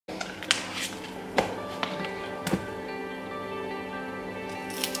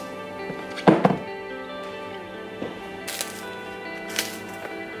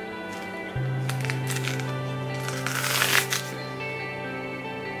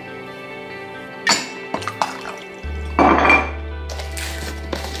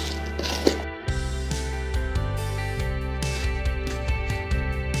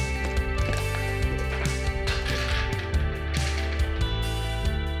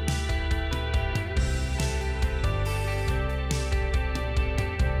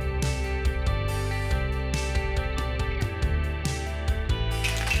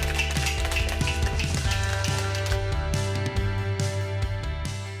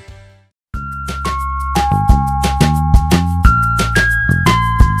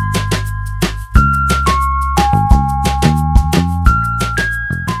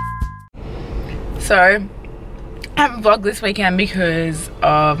So I haven't vlogged this weekend because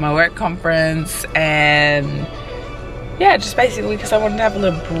of my work conference, and yeah, just basically because I wanted to have a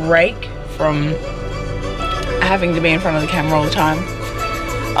little break from having to be in front of the camera all the time.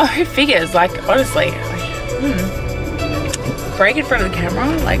 Oh, who figures? Like, honestly, break in front of the camera?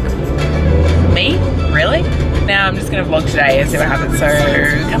 Like, me? Really? Now I'm just gonna vlog today and see what happens. So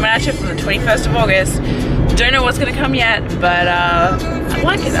coming at you from the 21st of August. Don't know what's gonna come yet, but I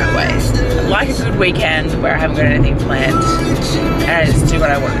like it that way. I like a good weekend where I haven't got anything planned and I just do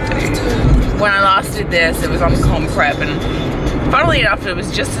what I want to do. When I last did this, it was on comp prep, and funnily enough, it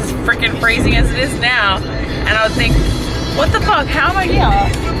was just as freaking freezing as it is now. And I would think, what the fuck, how am I here?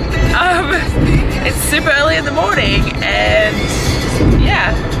 It's super early in the morning, and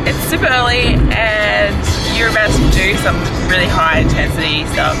yeah, it's super early, and you're about to do some really high intensity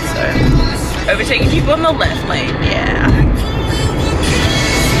stuff, so overtaking people on the left lane, yeah.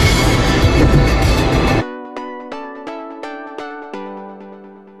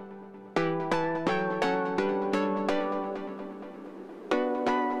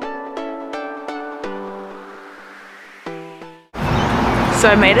 So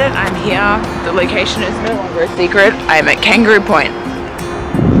I made it, I'm here. The location is no longer a secret. I'm at Kangaroo Point.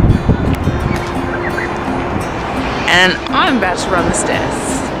 And I'm about to run the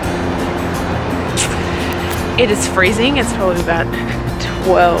stairs. It is freezing, it's probably about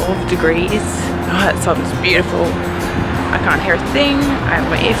 12 degrees. Oh, that sun's beautiful. I can't hear a thing, I have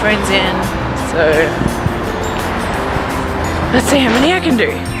my earphones in, so let's see how many I can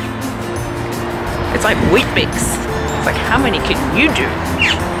do. It's like Wheat Bix. It's like, how many can you do?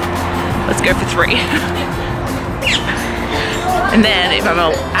 Let's go for 3. And then if I'm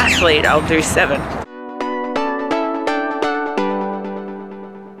an athlete, I'll do 7.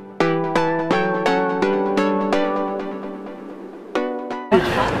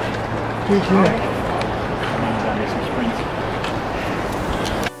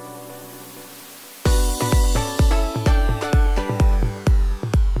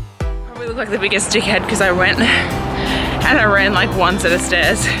 Probably look like the biggest dickhead because I went and I ran like one set of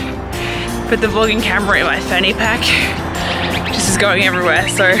stairs. Put the vlogging camera in my fanny pack. Just is going everywhere,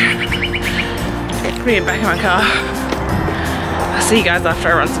 so putting it back in my car. I'll see you guys after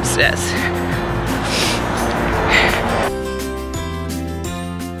I run some stairs.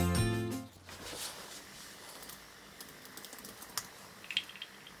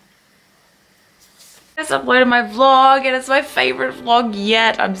 I just uploaded my vlog and it's my favorite vlog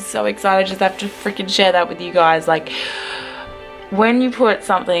yet. I'm so excited. I just have to freaking share that with you guys. Like, when you put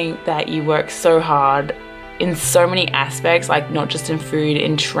something that you work so hard in so many aspects, like not just in food,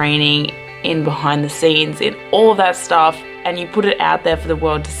 in training, in behind the scenes, in all of that stuff, and you put it out there for the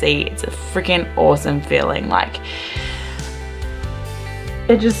world to see, it's a freaking awesome feeling. Like,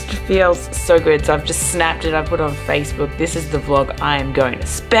 it just feels so good. So I've just snapped it, I put it on Facebook. This is the vlog I am going to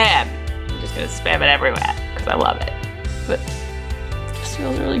spam. I'm just going to spam it everywhere because I love it. But it just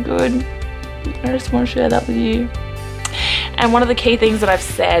feels really good. I just want to share that with you. And one of the key things that I've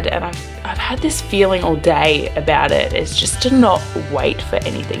said, and I've had this feeling all day about it, is just to not wait for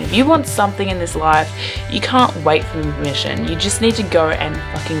anything. If you want something in this life, you can't wait for permission. You just need to go and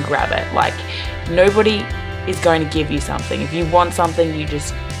fucking grab it. Like, nobody is going to give you something. If you want something, you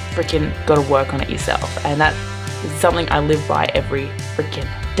just freaking got to work on it yourself. And that is something I live by every freaking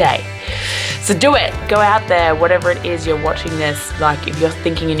day. So do it. Go out there, whatever it is you're watching this. Like, if you're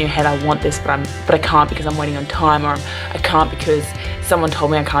thinking in your head, I want this, but I can't because I'm waiting on time, or I can't because someone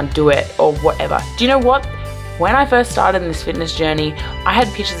told me I can't do it, or whatever. Do you know what? When I first started in this fitness journey, I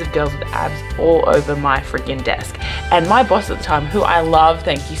had pictures of girls with abs all over my freaking desk. And my boss at the time, who I love,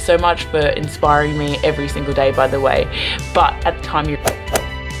 thank you so much for inspiring me every single day, by the way. But at the time, you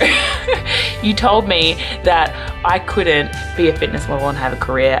told me that I couldn't be a fitness model and have a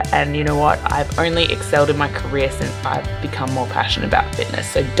career, and you know what? I've only excelled in my career since I've become more passionate about fitness.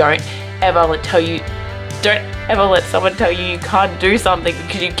 So don't ever let someone tell you you can't do something,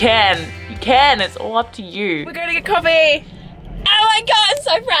 because you can. You can. It's all up to you. We're going to get coffee. Oh my god, I'm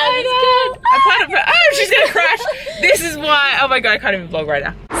so proud. It's good. Oh, she's gonna crash. This is why. Oh my god, I can't even vlog right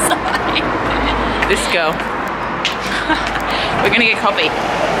now. Sorry. This girl. We're gonna get coffee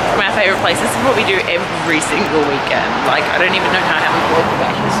from our favourite place. This is what we do every single weekend. Like, I don't even know how I haven't vlogged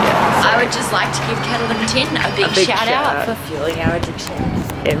about this yet. So. I would just like to give Kettle and Tin a big shout out for fueling our addiction.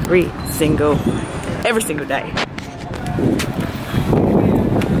 Every single day.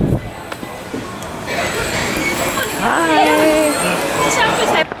 Hi.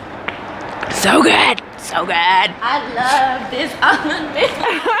 So good. So good. I love this almond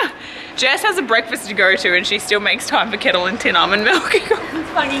milk. Jess has a breakfast to go to and she still makes time for Kettle and Tin almond milk. It's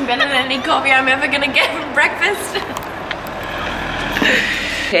fucking better than any coffee I'm ever gonna get for breakfast.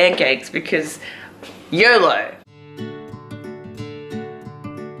 Pancakes because YOLO.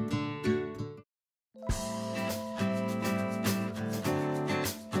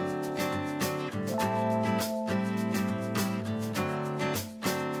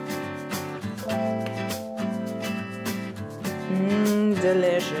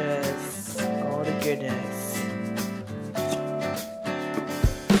 Delicious. Oh the goodness.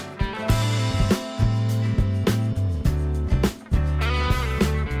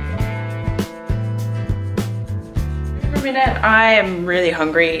 For a minute, I am really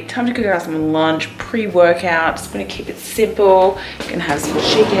hungry. Time to cook out some lunch, pre-workout. Just gonna keep it simple. Gonna have some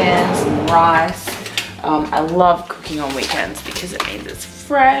chicken, some rice. I love cooking on weekends because it means it's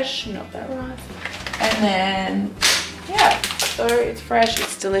fresh, not that rice. And then, yeah. So it's fresh,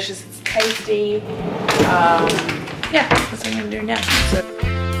 it's delicious, it's tasty. Yeah, that's what I'm gonna do now. So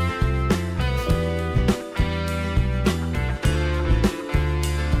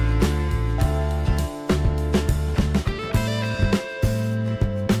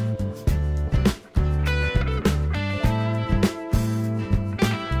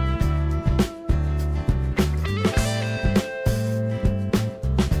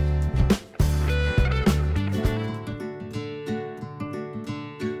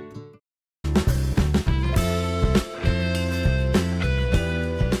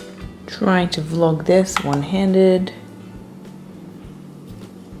trying to vlog this one-handed.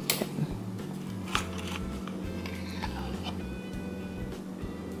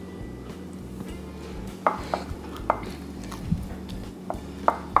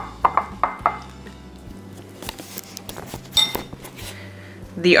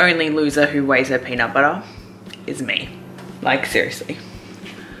 The only loser who weighs her peanut butter is me. Like, seriously.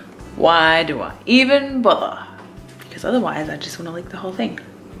 Why do I even bother? Because otherwise I just want to lick the whole thing.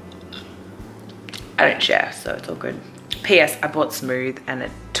 I don't share, so it's all good. P.S. I bought Smooth and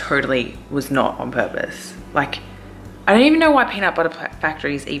it totally was not on purpose. Like, I don't even know why peanut butter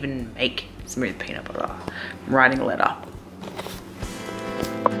factories even make Smooth peanut butter. I'm writing a letter.